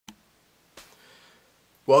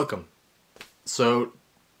Welcome. So,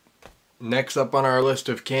 next up on our list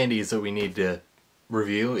of candies that we need to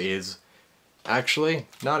review is actually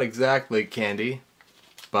not exactly candy,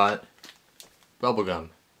 but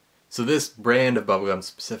bubblegum. So this brand of bubblegum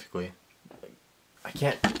specifically, I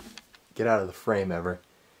can't get out of the frame ever.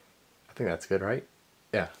 I think that's good, right?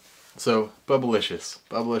 Yeah. So,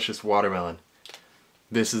 Bubblicious watermelon.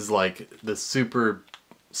 This is like the super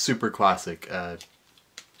classic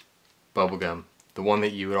bubblegum. The one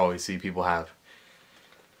that you would always see people have.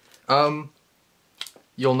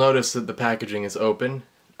 You'll notice that the packaging is open.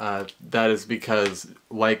 That is because,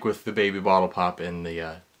 like with the baby bottle pop and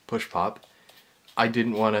the push pop, I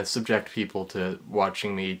didn't want to subject people to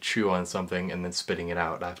watching me chew on something and then spitting it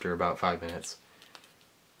out after about 5 minutes.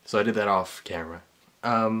 So I did that off camera.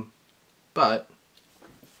 But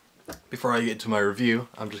before I get to my review,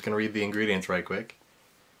 I'm just going to read the ingredients right quick.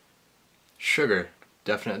 Sugar.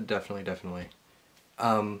 Definitely.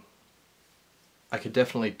 I could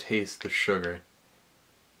definitely taste the sugar.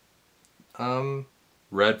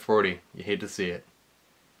 Red 40. You hate to see it.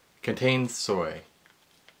 Contains soy.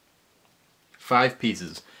 5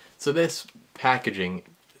 pieces. So this packaging,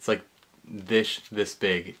 it's like this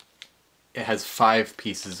big. It has 5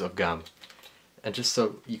 pieces of gum. And just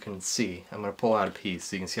so you can see, I'm going to pull out a piece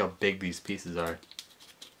so you can see how big these pieces are.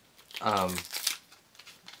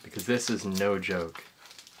 Because this is no joke.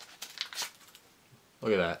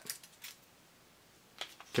 Look at that.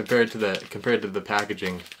 Compared to the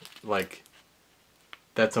packaging, like,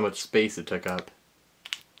 that's how much space it took up.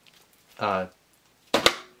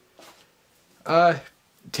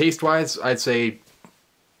 Taste-wise, I'd say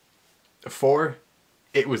 4.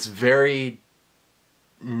 It was very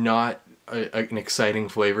not an exciting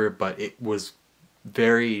flavor, but it was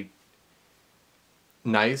very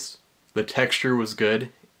nice. The texture was good.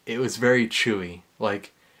 It was very chewy.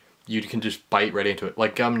 Like, you can just bite right into it.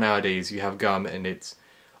 Like gum nowadays, you have gum and it's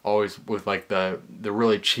always with like the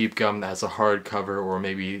really cheap gum that has a hard cover, or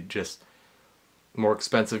maybe just more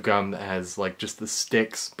expensive gum that has like just the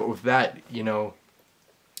sticks. But with that, you know,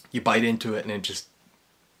 you bite into it and it's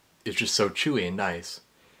just so chewy and nice.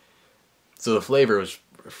 So the flavor was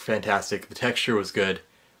fantastic. The texture was good.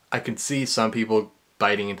 I could see some people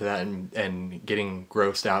biting into that and getting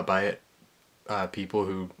grossed out by it. People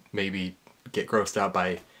who maybe get grossed out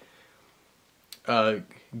by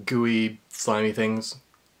gooey, slimy things.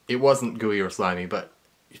 It wasn't gooey or slimy, but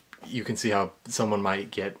you can see how someone might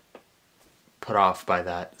get put off by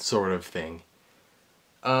that sort of thing.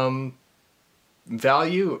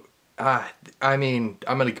 Value, I mean,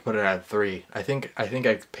 I'm gonna put it at 3. I think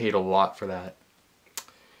I paid a lot for that.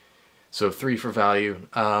 So 3 for value.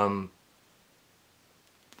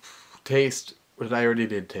 Taste, I already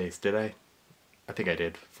did taste, did I? I think I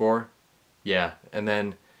did. 4? Yeah. And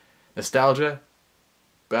then nostalgia,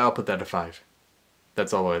 but I'll put that at 5.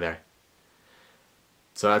 That's all the way there.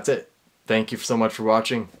 So that's it. Thank you so much for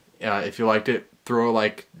watching. If you liked it, throw a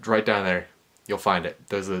like right down there. You'll find it.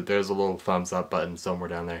 There's a little thumbs up button somewhere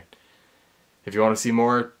down there. If you want to see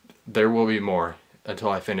more, there will be more until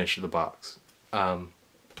I finish the box.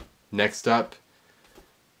 Next up,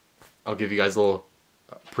 I'll give you guys a little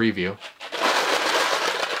preview.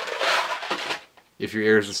 If your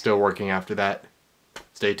ears are still working after that,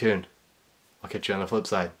 stay tuned. I'll catch you on the flip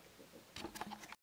side.